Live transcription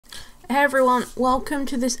Hey everyone, welcome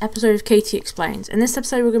to this episode of Katie Explains. In this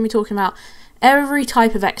episode we're going to be talking about every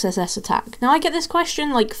type of XSS attack. Now I get this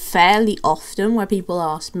question like fairly often where people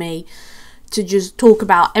ask me to just talk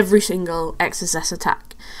about every single XSS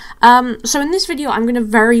attack. So in this video I'm going to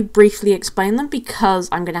very briefly explain them because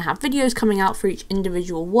I'm going to have videos coming out for each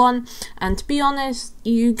individual one, and to be honest,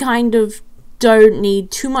 you kind of don't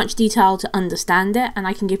need too much detail to understand it, and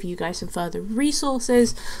I can give you guys some further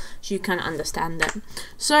resources so you can understand it.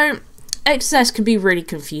 So XSS can be really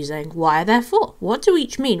confusing. Why are there four? What do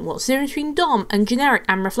each mean? What's the difference between DOM and generic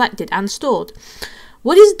and reflected and stored?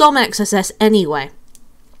 What is DOM XSS anyway?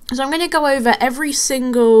 So I'm going to go over every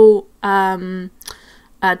single type,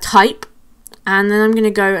 and then I'm going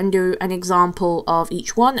to go and do an example of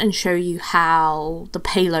each one and show you how the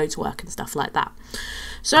payloads work and stuff like that.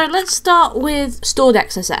 So let's start with stored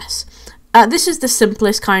XSS. This is the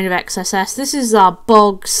simplest kind of XSS. This is our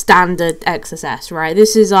bog standard XSS, right?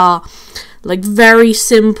 This is our like very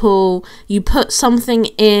simple. You put something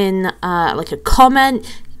in like a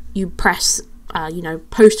comment, you press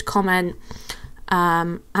post comment,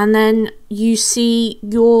 and then you see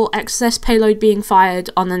your XSS payload being fired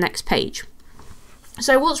on the next page.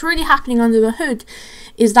 So what's really happening under the hood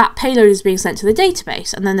is that payload is being sent to the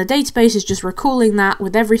database, and then the database is just recalling that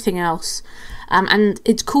with everything else, and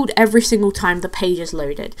it's called every single time the page is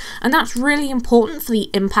loaded. And that's really important for the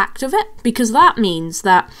impact of it, because that means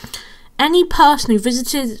that any person who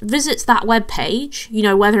visits that web page,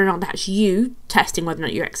 whether or not that's you testing whether or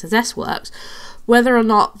not your XSS works, whether or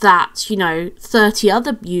not that's 30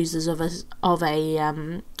 other users of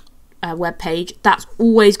a web page, that's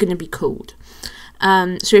always going to be called.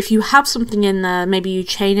 So if you have something in there, maybe you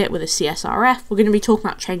chain it with a CSRF. We're going to be talking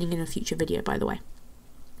about chaining in a future video, by the way.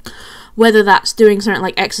 Whether that's doing something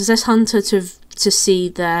like XSS Hunter to see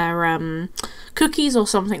their cookies or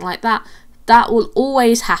something like that, that will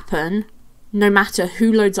always happen no matter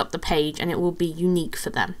who loads up the page, and it will be unique for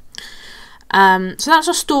them. So that's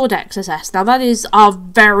a stored XSS. Now that is our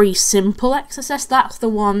very simple XSS. That's the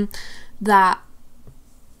one that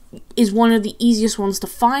is one of the easiest ones to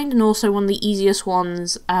find, and also one of the easiest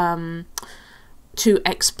ones to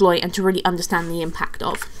exploit and to really understand the impact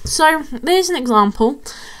of. So there's an example.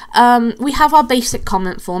 We have our basic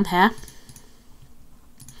comment form here.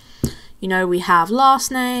 We have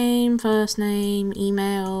last name, first name,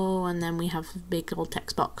 email, and then we have a big old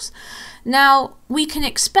text box. Now we can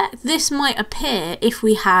expect this might appear if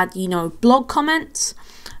we had blog comments.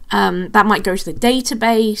 That might go to the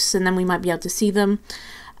database, and then we might be able to see them.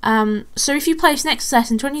 So if you place an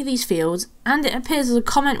XSS into any of these fields and it appears as a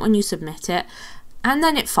comment when you submit it, and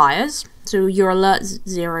then it fires, so your alert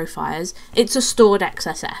 0 fires, it's a stored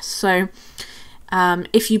XSS. So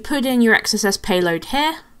if you put in your XSS payload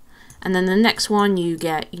here, and then the next one you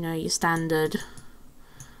get your standard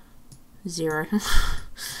 0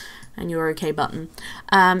 and your OK button.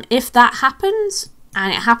 If that happens,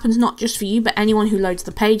 and it happens not just for you but anyone who loads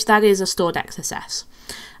the page, that is a stored XSS.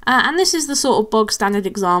 And this is the sort of bog standard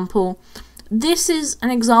example. This is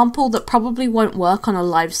an example that probably won't work on a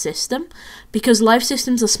live system, because live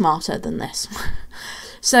systems are smarter than this.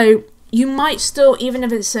 So you might still, even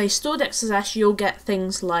if it's a stored XSS, you'll get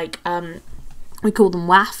things like, we call them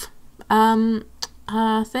WAF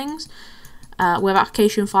things, web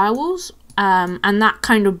application firewalls, and that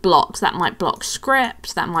kind of blocks. That might block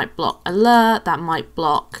scripts, that might block alert, that might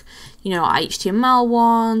block HTML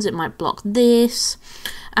ones, it might block this.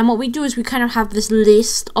 And what we do is we kind of have this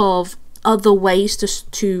list of other ways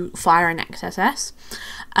to fire an XSS.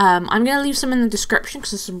 I'm going to leave some in the description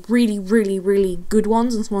because there's some really, really, really good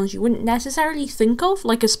ones, and some ones you wouldn't necessarily think of.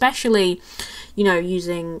 Like especially,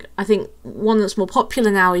 using, I think one that's more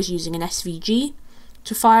popular now is using an SVG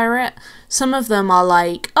to fire it. Some of them are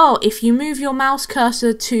like, oh, if you move your mouse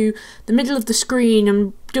cursor to the middle of the screen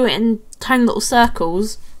and do it in tiny little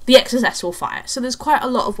circles, the XSS will fire. So there's quite a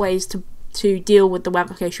lot of ways to deal with the web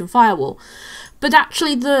application firewall. But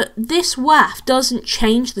actually this WAF doesn't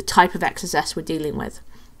change the type of XSS we're dealing with.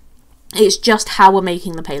 It's just how we're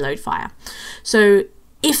making the payload fire. So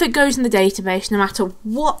if it goes in the database, no matter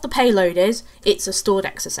what the payload is, it's a stored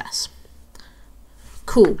XSS.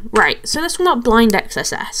 Cool, right, so let's talk about blind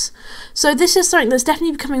XSS. So this is something that's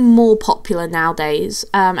definitely becoming more popular nowadays,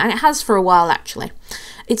 and it has for a while actually.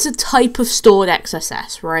 It's a type of stored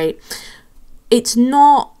XSS, right? It's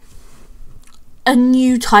not a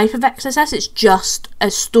new type of XSS, it's just a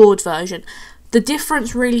stored version. The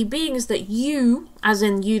difference really being is that you, as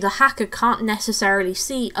in you the hacker, can't necessarily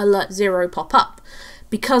see alert 0 pop up,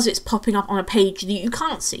 because it's popping up on a page that you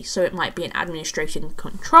can't see. So it might be an administration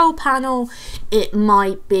control panel, it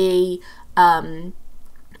might be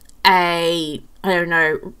a I don't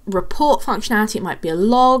know, report functionality, it might be a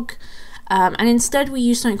log. And instead we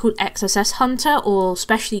use something called XSS Hunter, or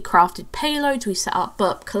specially crafted payloads. We set up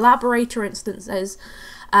burp collaborator instances,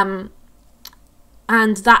 and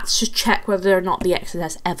that's to check whether or not the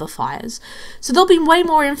XSS ever fires. So there'll be way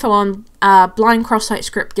more info on blind cross-site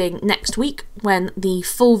scripting next week when the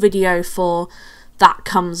full video for that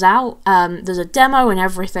comes out. There's a demo and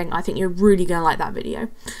everything. I think you're really going to like that video.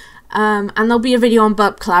 And there'll be a video on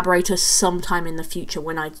burp collaborator sometime in the future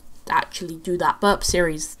when I actually do that burp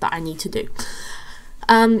series that I need to do.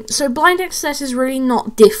 So blind XSS is really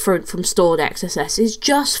not different from stored XSS. It's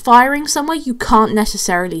just firing somewhere you can't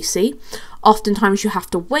necessarily see. Oftentimes you have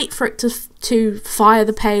to wait for it to fire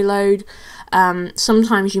the payload.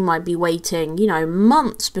 Sometimes you might be waiting, you know,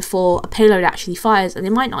 months before a payload actually fires, and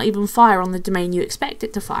it might not even fire on the domain you expect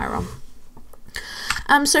it to fire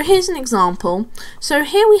on. So here's an example. So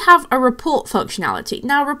here we have a report functionality.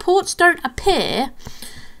 Now reports don't appear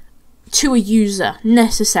to a user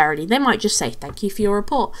necessarily. They might just say thank you for your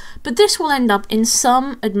report, but this will end up in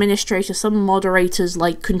some administrator, some moderators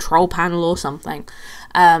like control panel or something,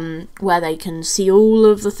 where they can see all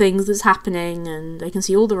of the things that's happening and they can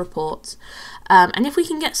see all the reports. And if we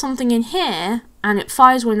can get something in here and it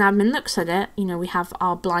fires when admin looks at it, you know, we have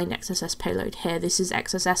our blind XSS payload here. This is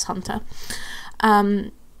XSS Hunter.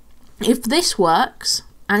 If this works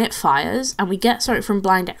and it fires and we get something from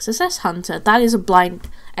blind XSS Hunter, that is a blind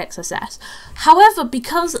XSS. However,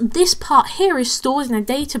 because this part here is stored in a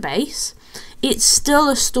database, it's still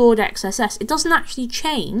a stored XSS. It doesn't actually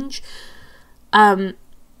change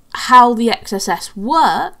how the XSS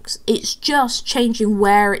works. It's just changing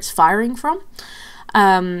where it's firing from.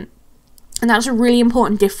 And that's a really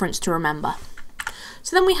important difference to remember.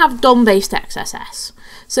 So then we have DOM-based XSS.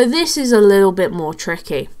 So this is a little bit more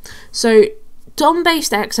tricky. So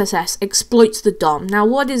DOM-based XSS exploits the DOM. Now,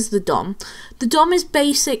 what is the DOM? The DOM is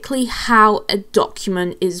basically how a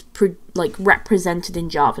document is represented in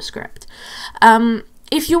JavaScript.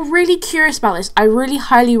 If you're really curious about this, I really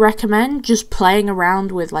highly recommend just playing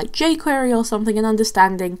around with like jQuery or something and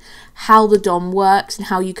understanding how the DOM works and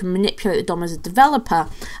how you can manipulate the DOM as a developer,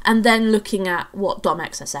 and then looking at what DOM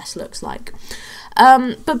XSS looks like.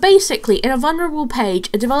 But basically, in a vulnerable page,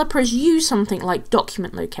 a developer has used something like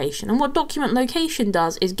document location, and what document location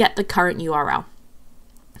does is get the current URL.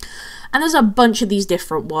 And there's a bunch of these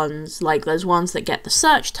different ones, like there's ones that get the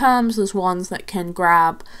search terms, there's ones that can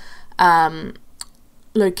grab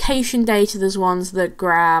location data, there's ones that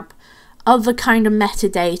grab other kind of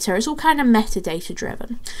metadata. It's all kind of metadata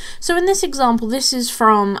driven. So in this example, this is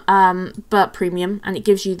from Burp Premium, and it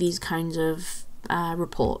gives you these kinds of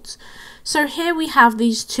reports. So here we have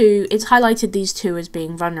these two, it's highlighted these two as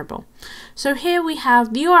being vulnerable. So here we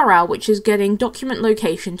have the URL, which is getting document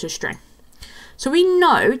location to string. So we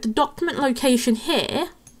know the document location here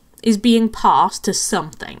is being passed to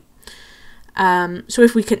something. So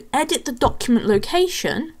if we can edit the document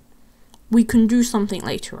location, we can do something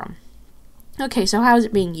later on. Okay, so how is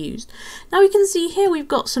it being used? Now we can see here we've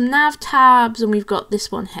got some nav tabs and we've got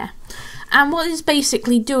this one here. And what it's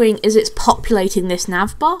basically doing is it's populating this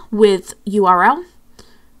nav bar with URL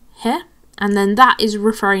here, and then that is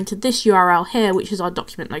referring to this URL here, which is our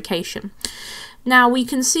document location. Now we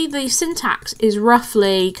can see the syntax is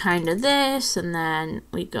roughly kind of this, and then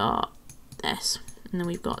we got this, and then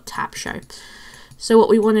we've got tab show. So what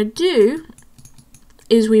we want to do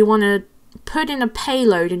is we want to put in a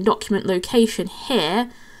payload in document location here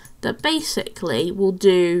that basically will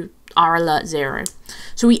do our alert 0.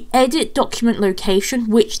 So we edit document location,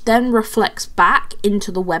 which then reflects back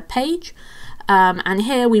into the web page. And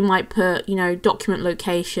here we might put, you know, document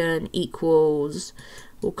location equals,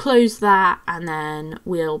 we'll close that, and then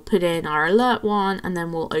we'll put in our alert one, and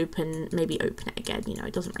then we'll maybe open it again, you know,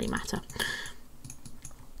 it doesn't really matter,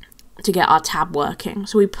 to get our tab working.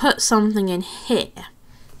 So we put something in here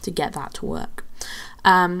to get that to work.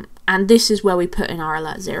 And this is where we put in our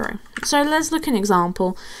alert 0. So let's look at an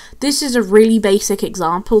example. This is a really basic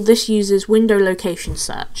example. This uses window location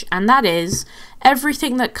search, and that is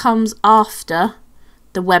everything that comes after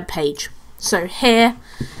the web page. So here,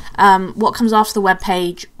 what comes after the web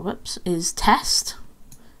page, is test.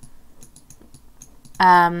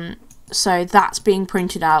 So that's being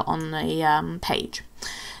printed out on the page.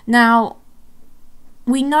 Now,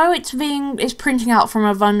 we know it's printing out from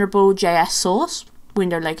a vulnerable JS source,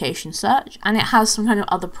 window location search, and it has some kind of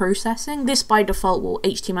other processing. This by default will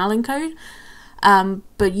HTML encode,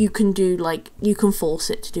 but you can do you can force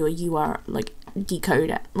it to do a URL, decode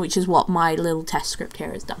it, which is what my little test script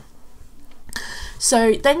here has done.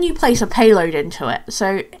 So then you place a payload into it.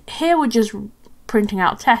 So here we're just printing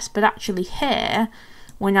out test, but actually here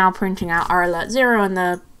we're now printing out our alert 0 and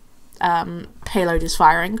the payload is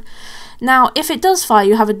firing. Now, if it does fire,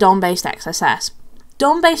 you have a DOM-based XSS.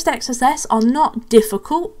 DOM-based XSS are not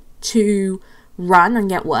difficult to run and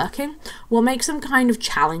get working. What makes them kind of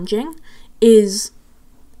challenging is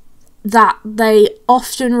that they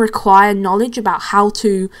often require knowledge about how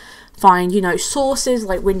to find, sources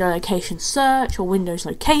like window location search or Windows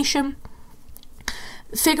location.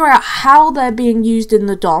 Figure out how they're being used in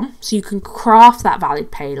the DOM so you can craft that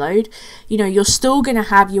valid payload. You're still going to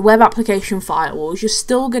have your web application firewalls. You're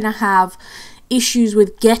still going to have issues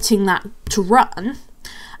with getting that to run.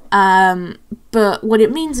 But what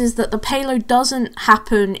it means is that the payload doesn't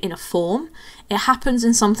happen in a form. It happens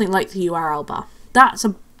in something like the URL bar. That's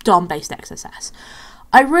a DOM-based XSS.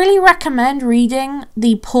 I really recommend reading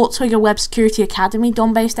the Portswigger Web Security Academy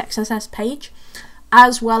DOM-based XSS page,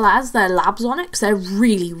 as well as their labs on it, because they're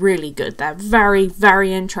really, really good. They're very,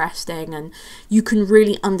 very interesting, and you can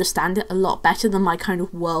really understand it a lot better than my kind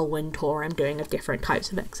of whirlwind tour I'm doing of different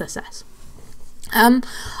types of XSS.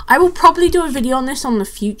 I will probably do a video on this on the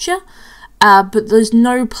future, but there's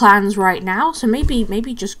no plans right now, so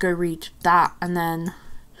maybe just go read that, and then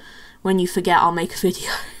when you forget, I'll make a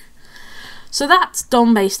video. So that's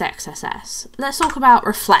DOM-based XSS. Let's talk about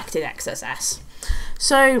reflected XSS.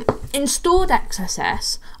 So in stored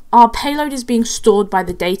XSS, our payload is being stored by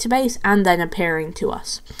the database and then appearing to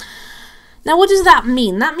us. Now, what does that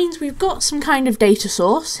mean? That means we've got some kind of data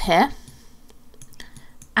source here,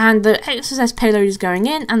 and the XSS payload is going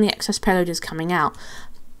in and the XSS payload is coming out.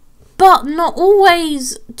 But not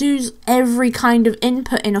always does every kind of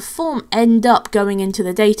input in a form end up going into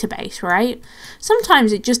the database, right?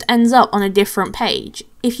 Sometimes it just ends up on a different page.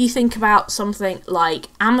 If you think about something like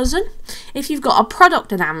Amazon, if you've got a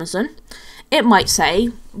product on Amazon, it might say,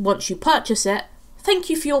 once you purchase it, thank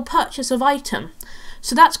you for your purchase of item.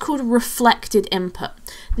 So that's called a reflected input.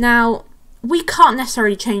 Now, we can't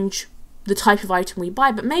necessarily change the type of item we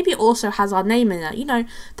buy, but maybe it also has our name in it.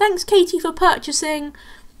 Thanks Katie for purchasing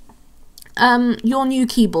your new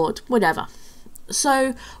keyboard, whatever.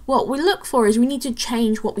 So what we look for is we need to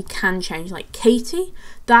change what we can change, like Katie,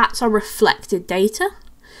 that's our reflected data.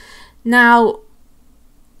 Now,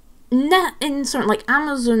 in something like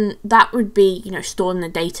Amazon, that would be, stored in the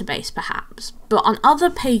database perhaps, but on other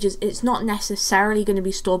pages, it's not necessarily going to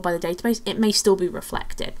be stored by the database. It may still be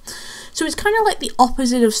reflected. So it's kind of like the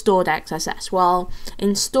opposite of stored XSS. Well,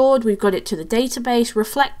 in stored, we've got it to the database.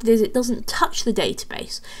 Reflected is it doesn't touch the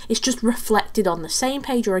database. It's just reflected on the same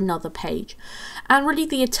page or another page. And really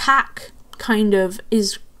the attack kind of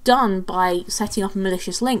is done by setting up a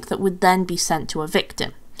malicious link that would then be sent to a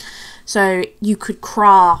victim. So you could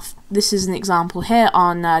craft, this is an example here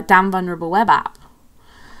on Damn Vulnerable Web App,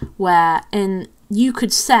 where you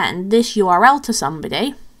could send this URL to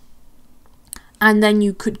somebody, and then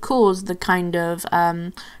you could cause the kind of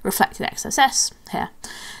reflected XSS here.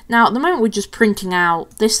 Now at the moment we're just printing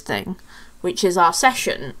out this thing, which is our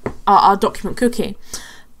session, our document cookie.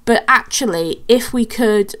 But actually, if we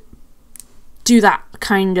could do that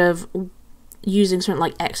kind of using something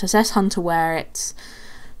like XSS Hunter where it's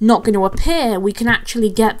not going to appear, we can actually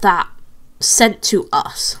get that sent to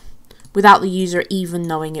us without the user even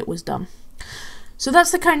knowing it was done. So that's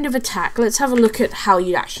the kind of attack. Let's have a look at how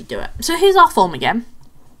you actually do it. So here's our form again.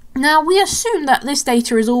 Now we assume that this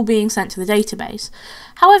data is all being sent to the database.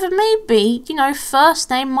 However, maybe, first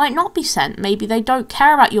name might not be sent. Maybe they don't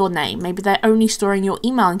care about your name. Maybe they're only storing your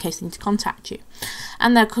email in case they need to contact you.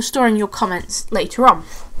 And they're storing your comments later on.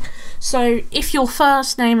 So if your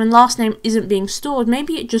first name and last name isn't being stored,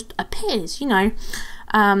 maybe it just appears,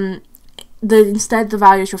 instead the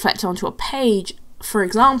value is reflected onto a page. For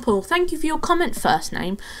example, thank you for your comment first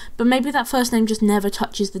name, but maybe that first name just never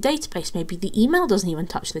touches the database. Maybe the email doesn't even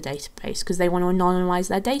touch the database because they want to anonymize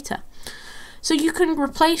their data. So you can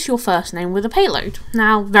replace your first name with a payload.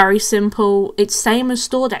 Now, very simple. It's same as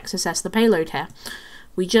stored XSS, the payload here.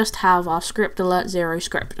 We just have our script alert 0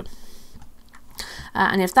 script.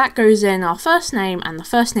 And if that goes in our first name and the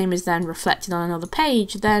first name is then reflected on another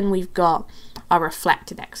page, then we've got our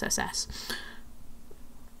reflected XSS.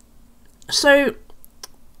 So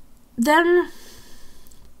there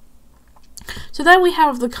we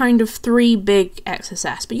have the kind of three big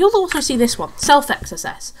XSS, but you'll also see this one,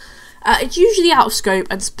 self-XSS. It's usually out of scope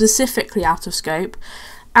and specifically out of scope,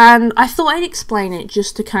 and I thought I'd explain it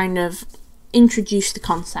just to kind of introduce the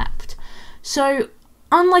concept. So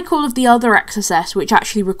unlike all of the other XSS, which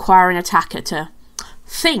actually require an attacker to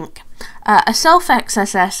think, a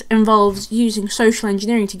self-XSS involves using social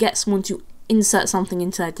engineering to get someone to insert something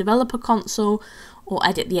into their developer console or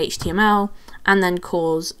edit the HTML and then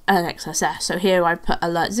cause an XSS. So here I put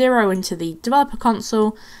alert 0 into the developer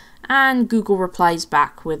console and Google replies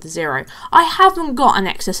back with 0. I haven't got an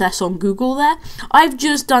XSS on Google there. I've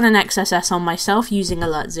just done an XSS on myself using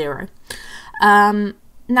alert 0.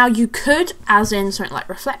 Now you could, as in something like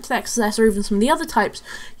reflective XSS or even some of the other types,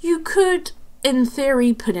 you could in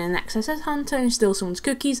theory put in an XSS hunter and steal someone's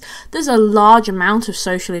cookies. There's a large amount of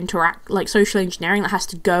social engineering that has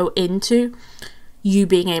to go into you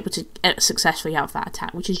being able to successfully have that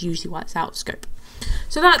attack, which is usually why it's out of scope.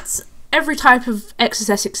 So that's every type of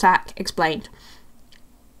XSS attack explained.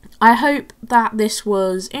 I hope that this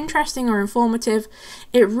was interesting or informative.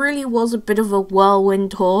 It really was a bit of a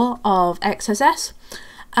whirlwind tour of XSS.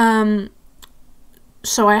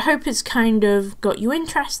 So I hope it's kind of got you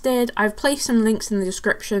interested. I've placed some links in the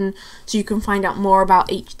description so you can find out more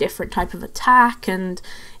about each different type of attack, and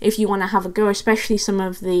if you want to have a go, especially some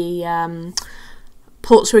of the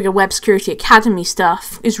Portswigger Web Security Academy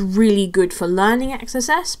stuff is really good for learning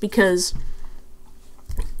XSS because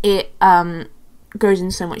it goes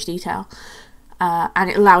into so much detail and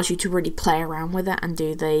it allows you to really play around with it and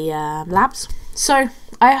do the labs. So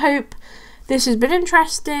I hope this has been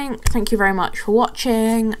interesting. Thank you very much for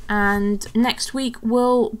watching, and next week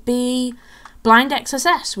will be blind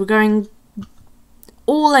XSS. We're going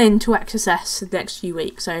all into XSS the next few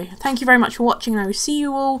weeks. So thank you very much for watching, and I will see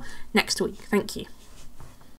you all next week. Thank you.